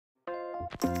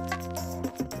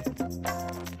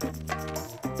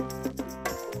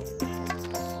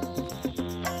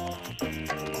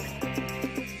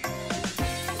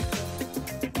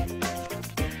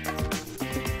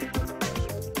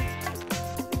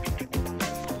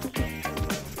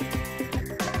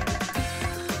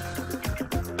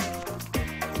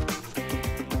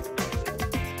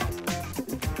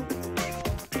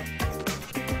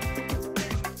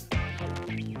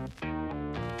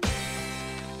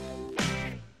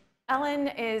Ellen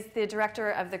is the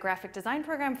director of the graphic design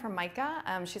program for MICA.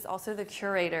 She's also the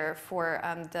curator for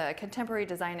the contemporary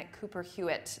design at Cooper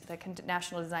Hewitt, the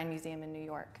National Design Museum in New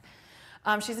York.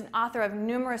 She's an author of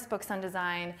numerous books on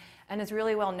design and is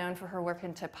really well known for her work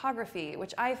in typography,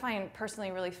 which I find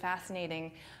personally really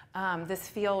fascinating, this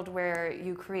field where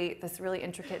you create this really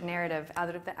intricate narrative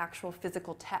out of the actual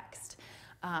physical text.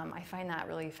 I find that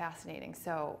really fascinating,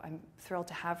 so I'm thrilled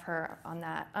to have her on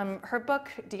that. Her book,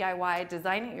 DIY,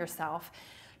 Design It Yourself,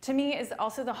 to me is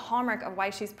also the hallmark of why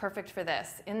she's perfect for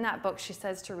this. In that book, she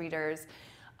says to readers,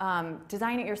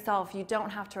 design it yourself. You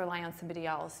don't have to rely on somebody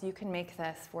else. You can make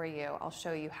this for you. I'll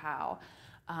show you how.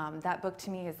 That book to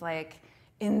me is like,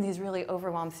 in these really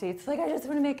overwhelmed states, like, I just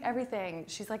want to make everything.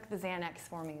 She's like the Xanax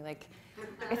for me. Like,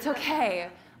 it's okay.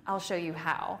 I'll show you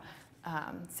how.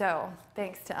 So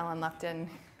thanks to Ellen Lupton.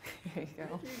 Here you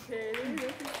go. Thank you,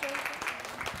 Katie.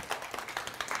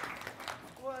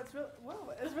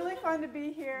 Well, it's really fun to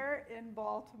be here in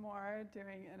Baltimore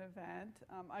doing an event.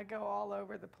 I go all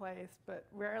over the place, but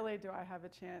rarely do I have a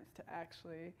chance to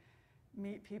actually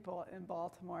meet people in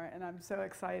Baltimore. And I'm so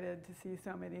excited to see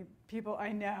so many people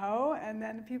I know and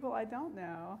then people I don't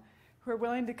know who are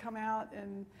willing to come out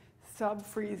in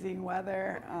sub-freezing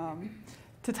weather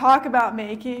to talk about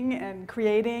making and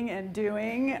creating and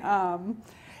doing.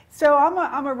 So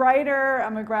I'm a writer,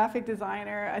 I'm a graphic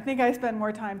designer. I think I spend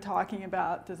more time talking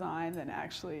about design than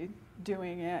actually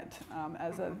doing it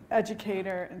as an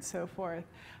educator and so forth.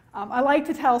 I like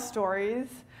to tell stories.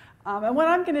 And what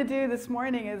I'm going to do this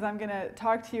morning is I'm going to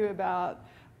talk to you about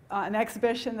an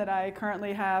exhibition that I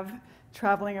currently have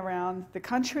traveling around the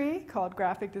country called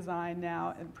Graphic Design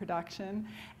Now in Production.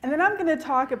 And then I'm going to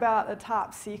talk about a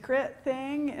top secret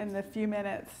thing in the few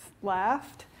minutes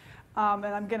left. And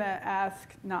I'm going to ask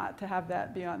not to have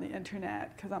that be on the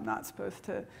internet because I'm not supposed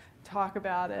to talk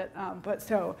about it. But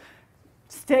so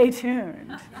stay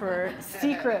tuned for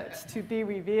secrets to be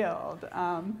revealed.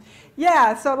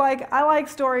 Yeah, so like I like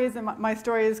stories, and my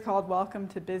story is called Welcome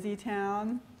to Busy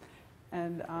Town.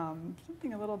 And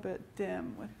something a little bit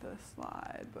dim with the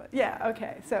slide, but yeah,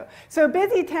 okay. So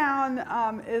Busy Town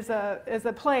is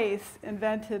a place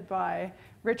invented by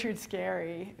Richard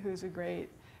Scarry, who's a great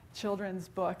children's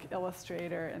book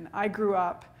illustrator. And I grew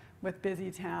up with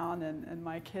Busy Town, and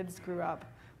my kids grew up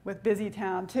with Busy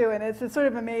Town too. And it's a sort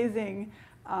of amazing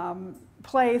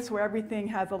place where everything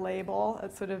has a label.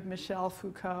 It's sort of Michel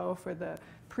Foucault for the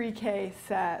pre-K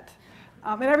set.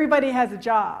 And everybody has a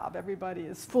job. Everybody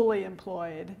is fully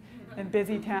employed in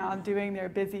Busy Town doing their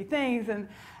busy things. And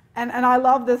I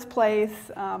love this place,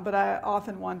 but I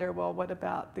often wonder, well, what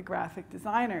about the graphic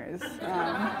designers?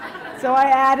 So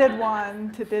I added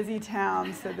one to Busy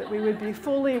Town so that we would be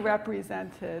fully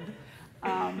represented.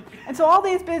 And so all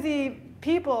these busy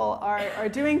people are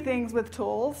doing things with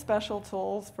tools, special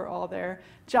tools for all their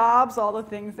jobs, all the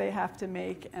things they have to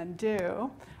make and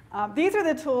do. These are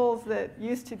the tools that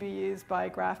used to be used by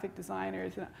graphic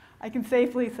designers. And I can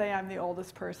safely say I'm the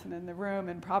oldest person in the room,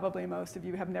 and probably most of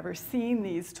you have never seen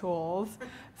these tools.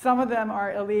 Some of them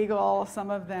are illegal.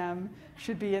 Some of them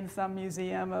should be in some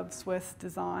museum of Swiss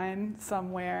design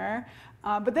somewhere.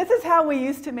 But this is how we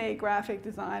used to make graphic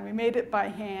design. We made it by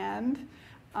hand.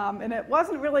 And it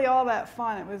wasn't really all that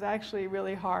fun. It was actually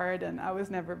really hard, and I was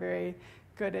never very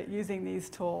good at using these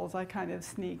tools. I kind of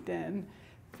sneaked in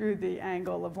through the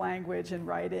angle of language and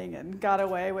writing and got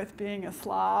away with being a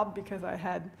slob because I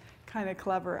had kind of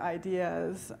clever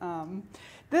ideas.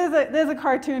 There's a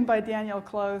cartoon by Daniel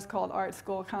Close called Art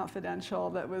School Confidential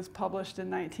that was published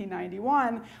in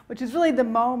 1991, which is really the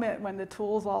moment when the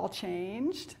tools all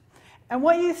changed. And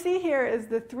what you see here is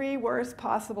the 3 worst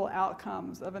possible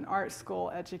outcomes of an art school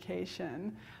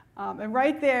education. And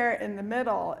right there in the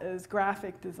middle is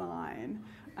graphic design.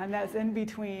 And that's in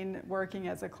between working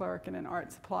as a clerk in an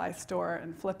art supply store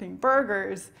and flipping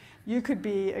burgers. You could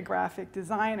be a graphic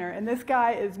designer. And this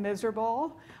guy is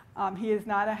miserable. He is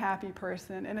not a happy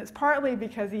person. And it's partly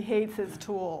because he hates his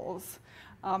tools.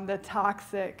 The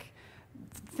toxic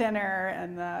thinner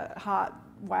and the hot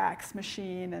wax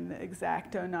machine and the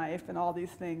X-Acto knife and all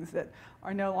these things that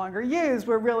are no longer used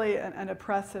were really an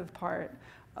oppressive part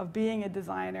of being a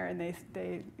designer, and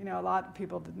they you know, a lot of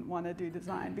people didn't want to do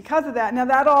design because of that. Now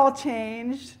that all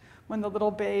changed when the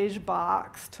little beige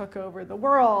box took over the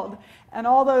world, and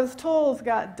all those tools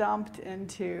got dumped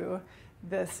into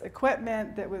this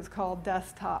equipment that was called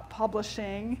desktop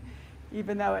publishing,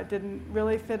 even though it didn't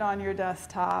really fit on your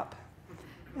desktop,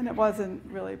 and it wasn't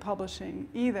really publishing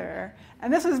either.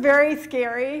 And this was very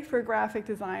scary for graphic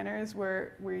designers,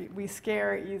 where we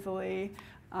scare easily.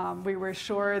 We were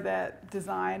sure that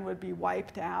design would be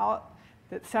wiped out,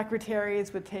 that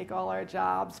secretaries would take all our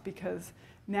jobs, because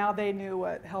now they knew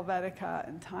what Helvetica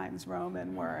and Times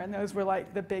Roman were, and those were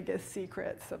like the biggest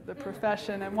secrets of the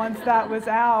profession. And once that was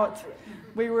out,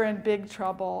 we were in big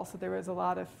trouble, so there was a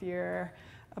lot of fear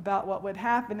about what would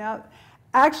happen. Now,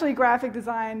 actually, graphic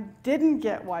design didn't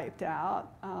get wiped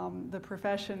out. The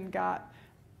profession got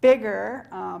bigger.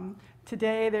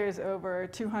 Today, there's over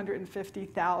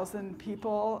 250,000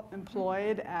 people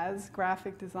employed as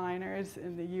graphic designers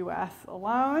in the US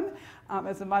alone.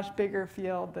 It's a much bigger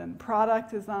field than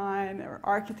product design or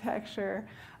architecture.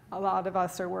 A lot of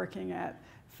us are working at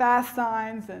Fast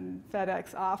Signs and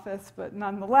FedEx Office, but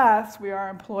nonetheless, we are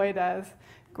employed as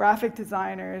graphic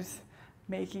designers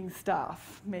making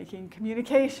stuff, making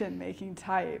communication, making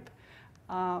type.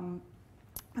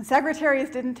 And secretaries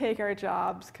didn't take our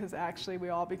jobs, because actually we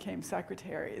all became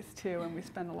secretaries too, and we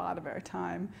spend a lot of our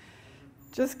time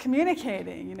just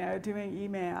communicating, you know, doing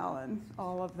email and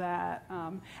all of that.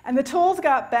 And the tools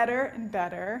got better and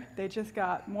better. They just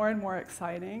got more and more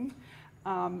exciting.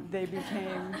 They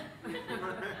became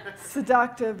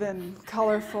seductive and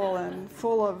colorful and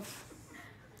full of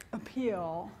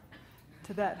appeal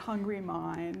to that hungry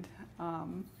mind.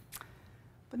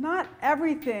 But not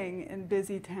everything in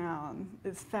busy town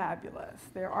is fabulous.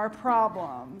 There are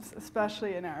problems,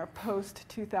 especially in our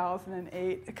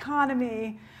post-2008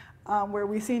 economy, where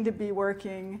we seem to be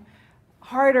working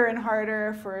harder and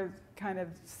harder for kind of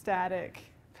static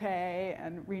pay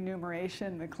and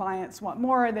remuneration. The clients want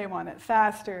more, they want it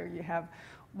faster. You have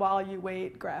while you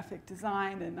wait graphic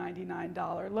design and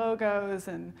 $99 logos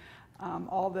and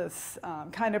all this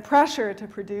kind of pressure to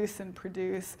produce and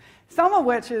produce, some of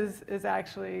which is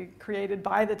actually created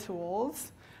by the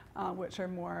tools, which are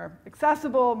more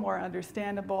accessible, more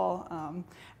understandable.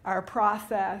 Our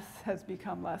process has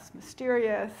become less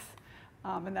mysterious,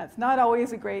 and that's not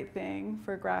always a great thing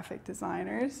for graphic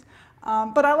designers.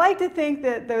 But I like to think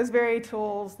that those very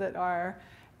tools that are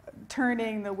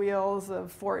turning the wheels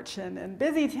of fortune in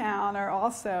busy town are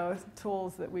also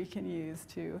tools that we can use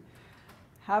to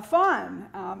have fun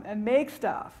and make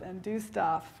stuff and do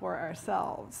stuff for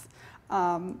ourselves.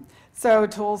 So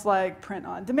tools like print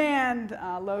on demand,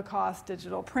 low-cost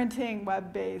digital printing,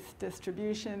 web-based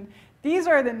distribution, these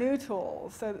are the new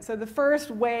tools. So the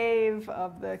first wave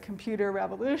of the computer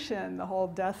revolution, the whole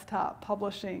desktop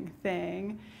publishing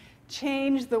thing,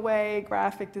 changed the way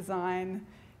graphic design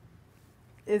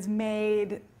is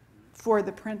made for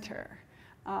the printer.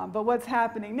 But what's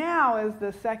happening now is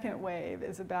the second wave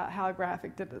is about how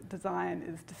graphic design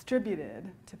is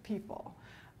distributed to people.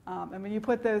 And when you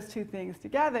put those two things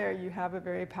together, you have a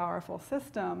very powerful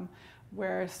system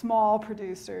where small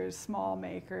producers, small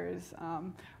makers,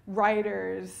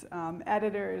 writers,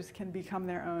 editors can become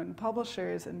their own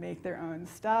publishers and make their own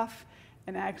stuff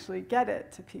and actually get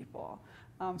it to people.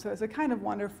 So it's a kind of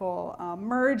wonderful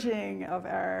merging of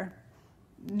our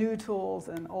new tools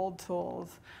and old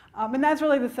tools. And that's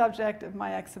really the subject of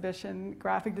my exhibition,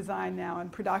 Graphic Design Now in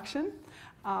Production,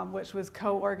 which was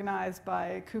co-organized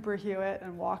by Cooper Hewitt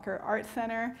and Walker Art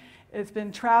Center. It's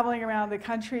been traveling around the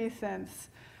country since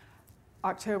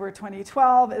October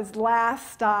 2012. Its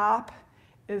last stop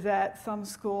is at some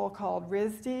school called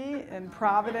RISD in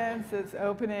Providence. It's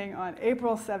opening on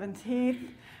April 17th.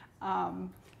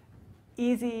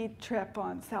 Easy trip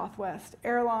on Southwest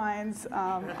Airlines.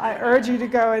 I urge you to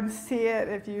go and see it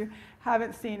if you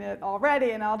haven't seen it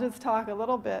already, and I'll just talk a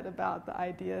little bit about the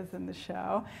ideas in the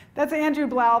show. That's Andrew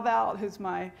Blauvelt, who's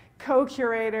my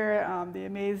co-curator, the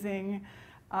amazing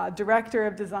director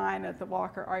of design at the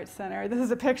Walker Art Center. This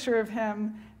is a picture of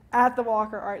him at the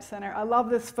Walker Art Center. I love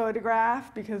this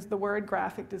photograph because the word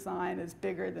graphic design is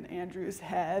bigger than Andrew's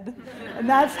head. And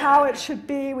that's how it should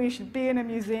be. We should be in a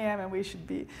museum and we should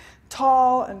be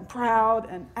tall and proud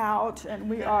and out, and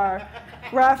we are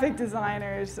graphic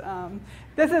designers.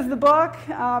 This is the book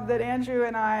that Andrew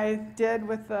and I did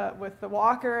with the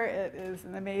Walker. It is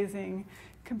an amazing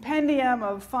compendium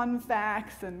of fun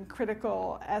facts and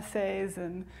critical essays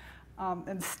and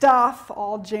and stuff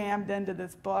all jammed into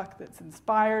this book that's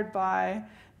inspired by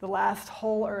the last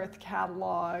Whole Earth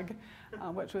catalog,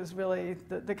 which was really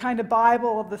the kind of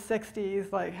Bible of the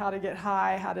 60s, like how to get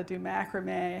high, how to do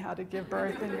macrame, how to give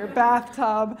birth in your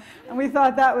bathtub. And we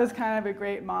thought that was kind of a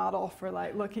great model for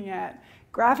like looking at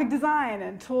graphic design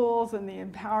and tools and the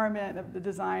empowerment of the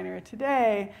designer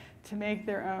today to make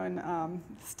their own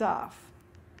stuff.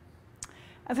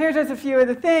 And so here's just a few of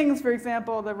the things. For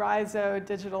example, the Riso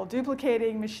digital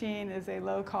duplicating machine is a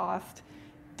low-cost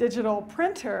digital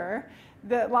printer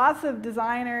that lots of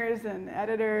designers and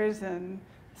editors and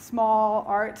small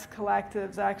arts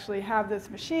collectives actually have this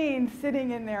machine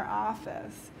sitting in their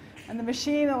office. And the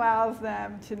machine allows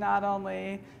them to not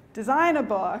only design a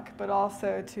book, but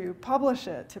also to publish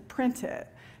it, to print it.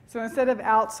 So instead of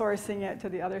outsourcing it to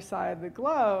the other side of the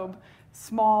globe,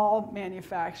 small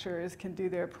manufacturers can do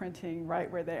their printing right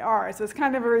where they are. So it's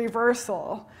kind of a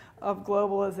reversal of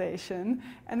globalization.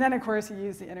 And then, of course, you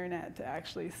use the internet to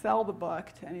actually sell the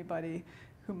book to anybody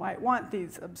who might want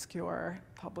these obscure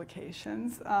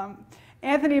publications.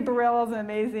 Anthony Burrill is an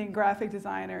amazing graphic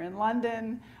designer in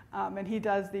London, and he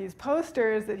does these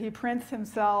posters that he prints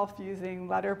himself using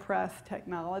letterpress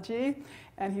technology,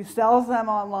 and he sells them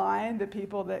online to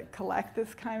people that collect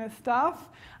this kind of stuff.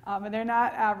 And they're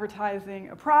not advertising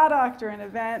a product or an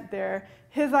event, they're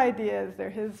his ideas, they're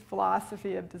his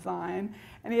philosophy of design.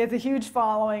 And he has a huge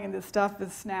following, and this stuff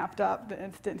is snapped up the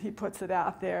instant he puts it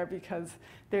out there because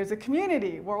there's a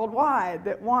community worldwide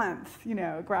that wants,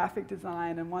 graphic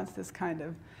design and wants this kind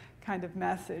of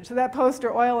message. So that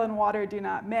poster, Oil and Water Do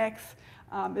Not Mix,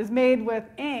 is made with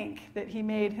ink that he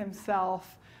made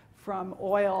himself from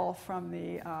oil from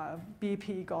the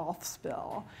BP Gulf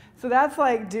spill. So that's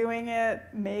like doing it,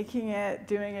 making it,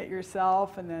 doing it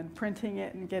yourself, and then printing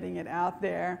it and getting it out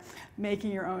there,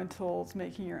 making your own tools,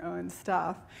 making your own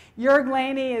stuff. Jörg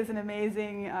Laney is an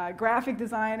amazing graphic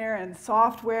designer and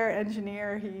software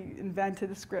engineer. He invented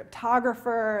a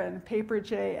scriptographer and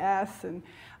Paper.js,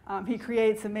 and he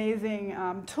creates amazing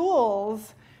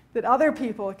tools that other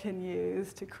people can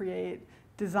use to create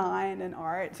design and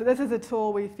art. So this is a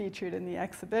tool we featured in the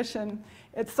exhibition.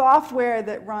 It's software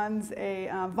that runs a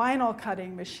vinyl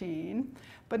cutting machine,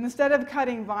 but instead of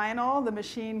cutting vinyl, the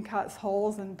machine cuts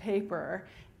holes in paper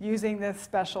using this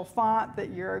special font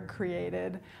that Jörg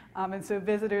created. And so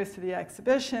visitors to the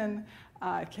exhibition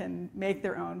can make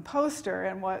their own poster,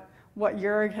 and what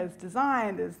Jörg has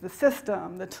designed is the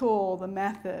system, the tool, the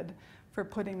method for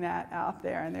putting that out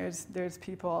there. And there's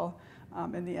people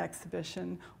in the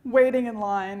exhibition waiting in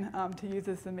line to use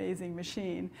this amazing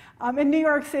machine. In New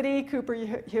York City, Cooper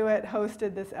Hewitt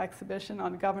hosted this exhibition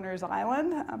on Governor's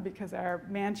Island because our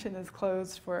mansion is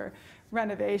closed for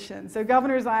renovation. So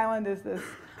Governor's Island is this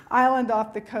island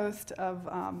off the coast of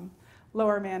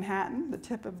Lower Manhattan, the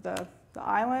tip of the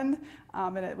island,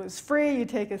 and it was free. You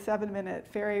take a 7-minute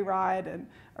ferry ride and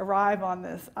arrive on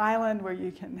this island where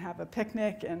you can have a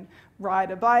picnic and ride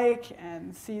a bike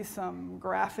and see some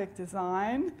graphic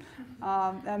design.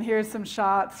 And here's some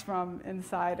shots from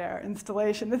inside our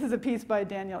installation. This is a piece by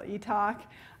Daniel Etok.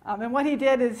 And what he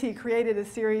did is he created a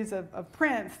series of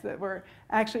prints that were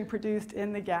actually produced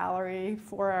in the gallery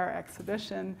for our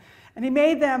exhibition. And he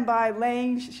made them by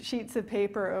laying sheets of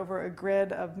paper over a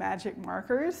grid of magic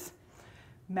markers.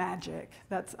 Magic,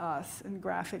 that's us in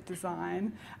graphic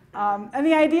design. And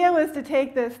the idea was to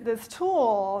take this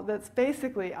tool that's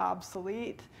basically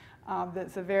obsolete,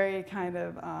 that's a very kind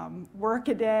of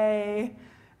workaday,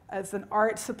 as an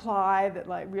art supply that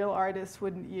like real artists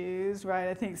wouldn't use, right?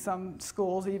 I think some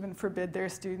schools even forbid their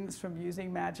students from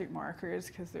using magic markers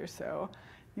because they're so,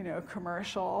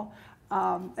 commercial.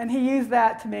 And he used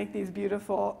that to make these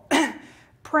beautiful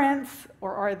prints,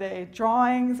 or are they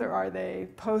drawings, or are they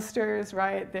posters,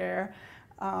 right? They're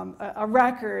a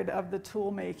record of the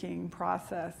tool-making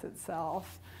process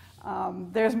itself.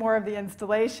 There's more of the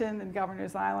installation, and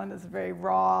Governor's Island is a very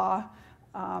raw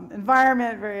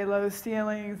environment, very low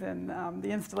ceilings, and the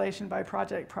installation by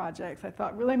projects I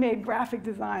thought really made graphic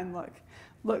design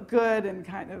look good and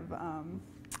kind of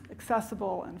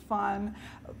accessible and fun.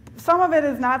 Some of it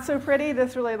is not so pretty.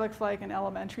 This really looks like an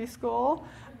elementary school.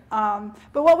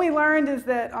 But what we learned is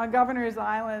that on Governor's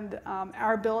Island,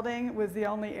 our building was the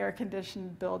only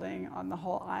air-conditioned building on the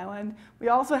whole island. We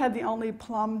also had the only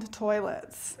plumbed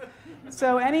toilets.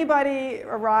 So anybody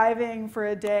arriving for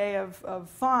a day of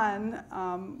fun,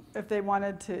 if they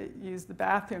wanted to use the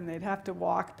bathroom, they'd have to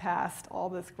walk past all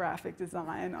this graphic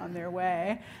design on their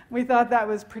way. We thought that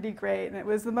was pretty great, and it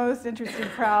was the most interesting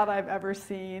crowd I've ever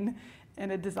seen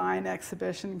in a design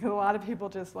exhibition, because a lot of people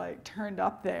just like turned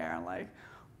up there and like,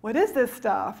 what is this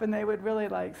stuff? And they would really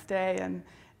like stay and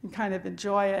and kind of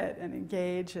enjoy it and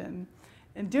engage in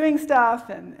doing stuff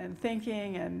and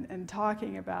thinking and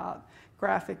talking about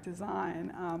graphic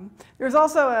design. There's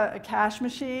also a cash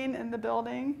machine in the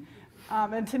building.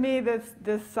 And to me,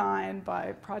 this sign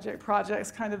by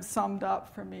Projects kind of summed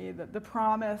up for me the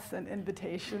promise and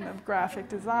invitation of graphic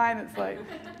design. It's like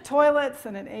toilets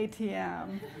and an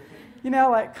ATM. You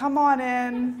know, like, come on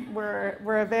in,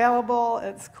 we're available,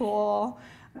 it's cool.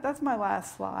 That's my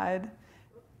last slide.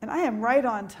 And I am right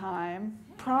on time,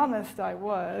 promised I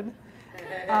would.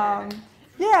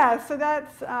 Yeah, so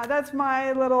that's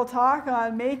my little talk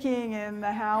on making and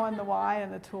the how and the why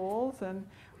and the tools. And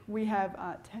we have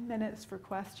 10 minutes for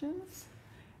questions,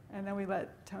 and then we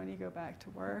let Tony go back to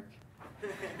work.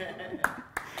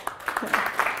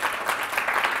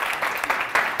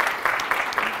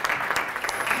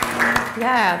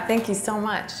 Yeah, thank you so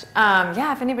much.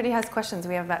 Yeah, if anybody has questions,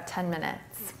 we have about 10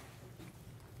 minutes.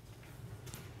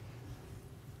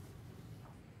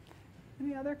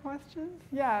 Any other questions?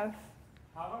 Yes.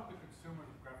 How have the consumers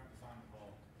of graphic design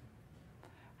evolved?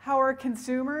 How are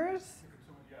consumers?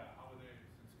 Yeah, how are they,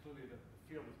 since clearly the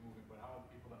field is moving, but how are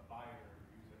the people that buy it or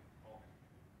use it evolving?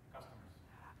 Customers.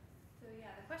 So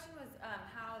yeah, the question was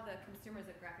how the consumers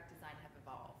of graphic design have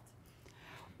evolved.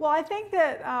 Well, I think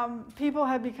that people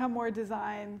have become more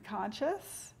design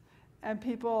conscious, and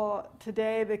people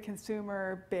today, the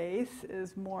consumer base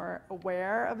is more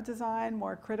aware of design,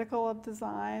 more critical of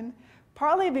design,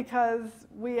 partly because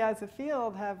we as a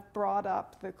field have brought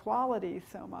up the quality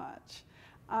so much.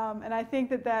 And I think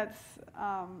that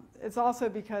it's also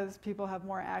because people have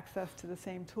more access to the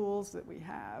same tools that we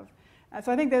have. And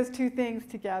so I think those two things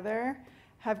together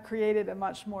have created a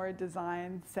much more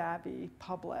design savvy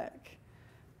public.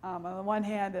 On the one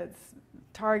hand, it's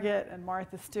Target and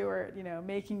Martha Stewart, you know,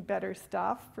 making better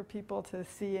stuff for people to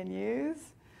see and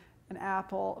use, and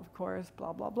Apple, of course,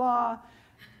 blah, blah, blah.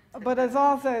 But it's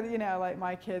also, you know, like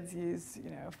my kids use, you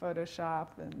know,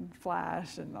 Photoshop and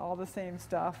Flash and all the same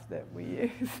stuff that we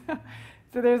use.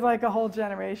 So there's like a whole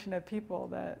generation of people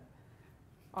that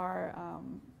are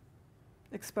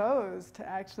exposed to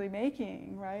actually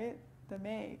making, right? The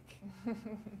make.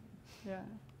 Yeah.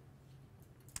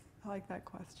 I like that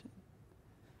question.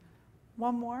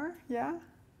 One more, yeah?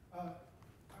 I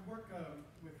work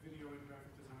with video and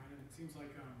graphic design, and it seems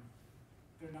like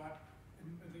they're not,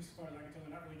 at least as far as I can tell,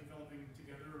 they're not really developing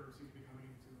together, or seem to be coming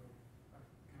into a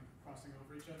kind of crossing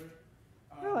over each other.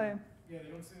 Really? Yeah, they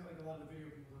don't seem like a lot of the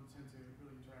video people don't tend to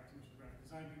really interact too much with graphic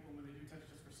design people. When they do, touch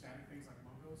just for static things like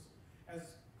logos.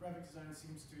 As graphic design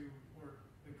seems to, or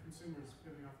the consumers,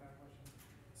 pivoting off that question,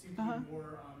 seem to be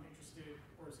more interested,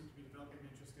 or seem to be developing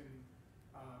interest in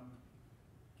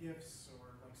GIFs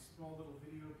or like small little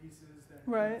video pieces that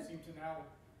seem to now,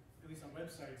 at least on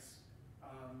websites,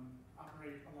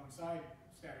 operate alongside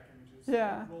static images.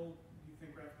 Yeah. So what role do you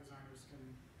think graphic designers can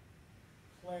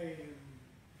play in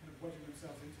kind of wedging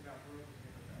themselves into that world?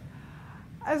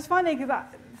 It's funny because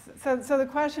so the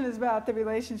question is about the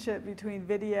relationship between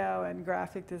video and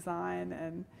graphic design,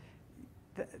 and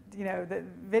you know, the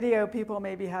video people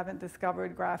maybe haven't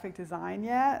discovered graphic design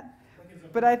yet.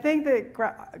 But I think that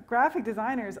graphic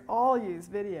designers all use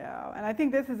video. And I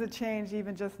think this is a change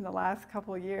even just in the last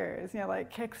couple of years. You know,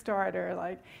 like Kickstarter,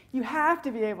 like you have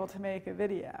to be able to make a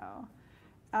video.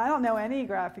 I don't know any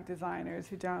graphic designers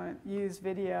who don't use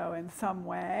video in some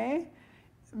way.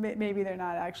 Maybe they're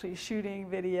not actually shooting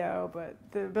video, but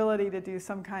the ability to do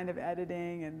some kind of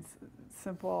editing and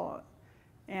simple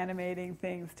animating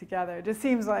things together, it just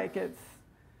seems like it's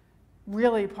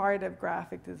really part of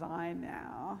graphic design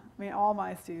now. I mean, all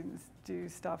my students do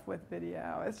stuff with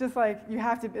video. It's just like you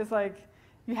have to, it's like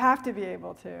you have to be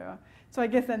able to. So I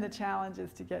guess then the challenge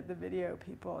is to get the video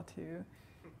people to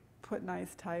put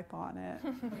nice type on it.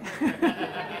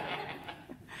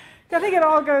 I think it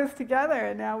all goes together,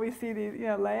 and now we see these, you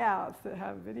know, layouts that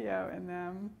have video in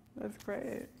them. That's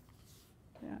great.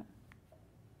 Yeah.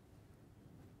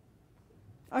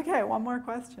 Okay, one more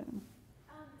question.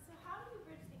 So how do you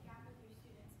bridge the gap with your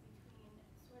students between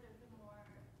sort of the more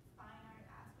fine art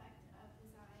aspect of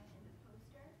design in the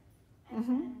poster and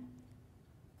then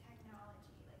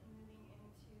technology, like moving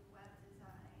into web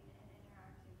design and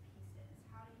interactive pieces?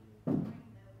 How do you bring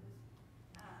those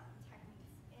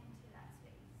techniques into that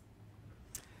space?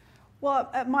 Well,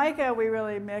 at MICA, we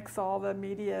really mix all the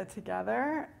media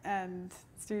together, and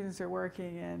students are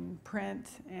working in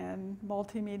print and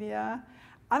multimedia.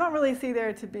 I don't really see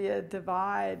there to be a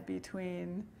divide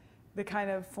between the kind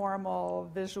of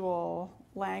formal visual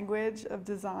language of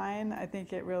design. I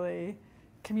think it really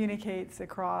communicates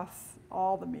across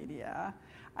all the media.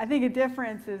 I think a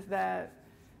difference is that,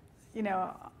 you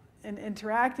know, in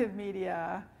interactive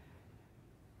media,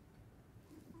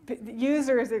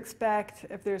 users expect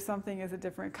if there's something is a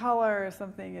different color or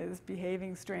something is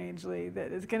behaving strangely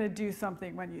that it's going to do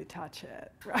something when you touch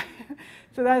it, right?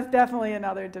 So that's definitely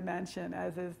another dimension,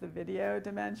 as is the video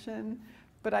dimension.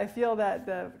 But I feel that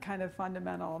the kind of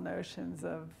fundamental notions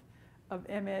of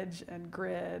image and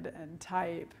grid and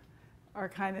type are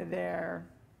kind of there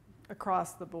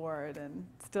across the board and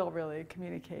still really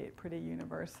communicate pretty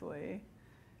universally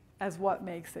as what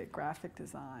makes it graphic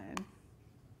design.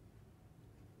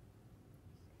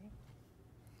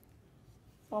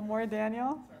 One more,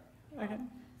 Daniel? Sorry. Okay.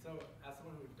 So as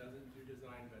someone who doesn't do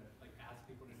design, but like asks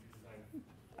people to do design.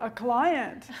 A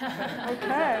client.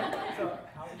 Okay. So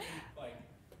how do you like,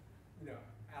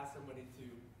 ask somebody to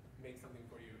make something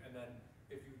for you, and then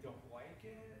if you don't like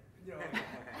it,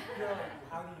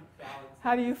 how do you balance?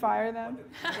 How do you fire them? What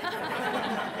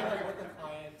the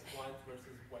client wants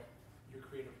versus what your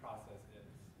creative process is.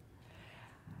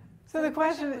 So the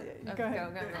question, go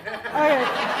ahead. Go. Okay.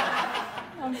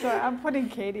 I'm sorry, I'm putting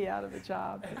Katie out of a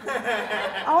job.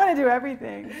 I want to do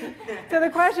everything. So the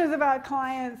question is about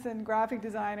clients and graphic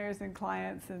designers and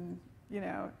clients and,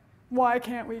 why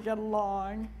can't we get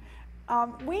along?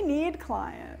 We need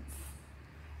clients.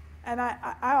 And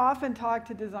I often talk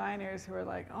to designers who are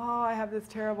like, oh, I have this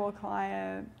terrible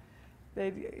client.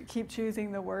 They keep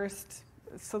choosing the worst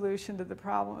solution to the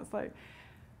problem. It's like,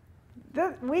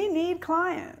 we need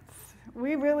clients.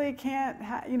 We really can't,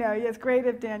 it's great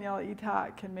if Daniel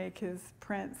Etok can make his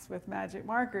prints with magic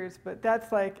markers, but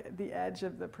that's like the edge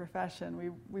of the profession.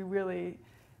 We really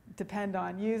depend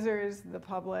on users, the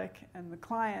public, and the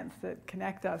clients that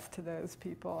connect us to those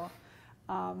people.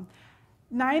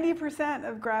 90%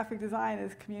 of graphic design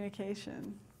is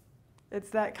communication. It's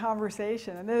that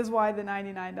conversation, and this is why the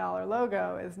 $99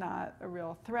 logo is not a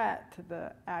real threat to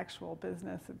the actual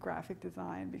business of graphic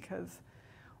design, because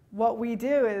what we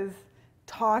do is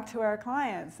talk to our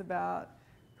clients about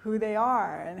who they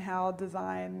are and how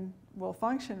design will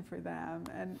function for them.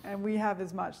 And we have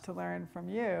as much to learn from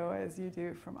you as you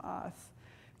do from us.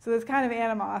 So this kind of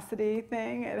animosity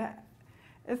thing,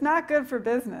 it's not good for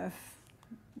business.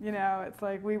 It's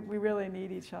like we really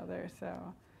need each other.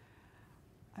 So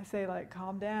I say, like,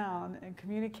 calm down and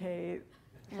communicate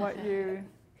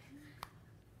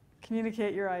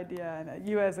communicate your idea. And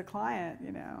you as a client,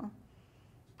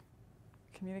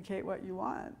 communicate what you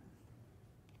want.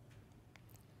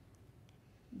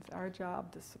 It's our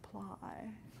job to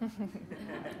supply.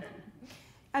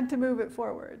 And to move it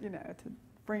forward, to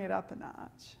bring it up a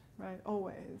notch, right?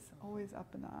 Always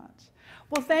up a notch.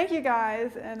 Well, thank you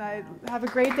guys, and I have a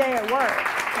great day at work.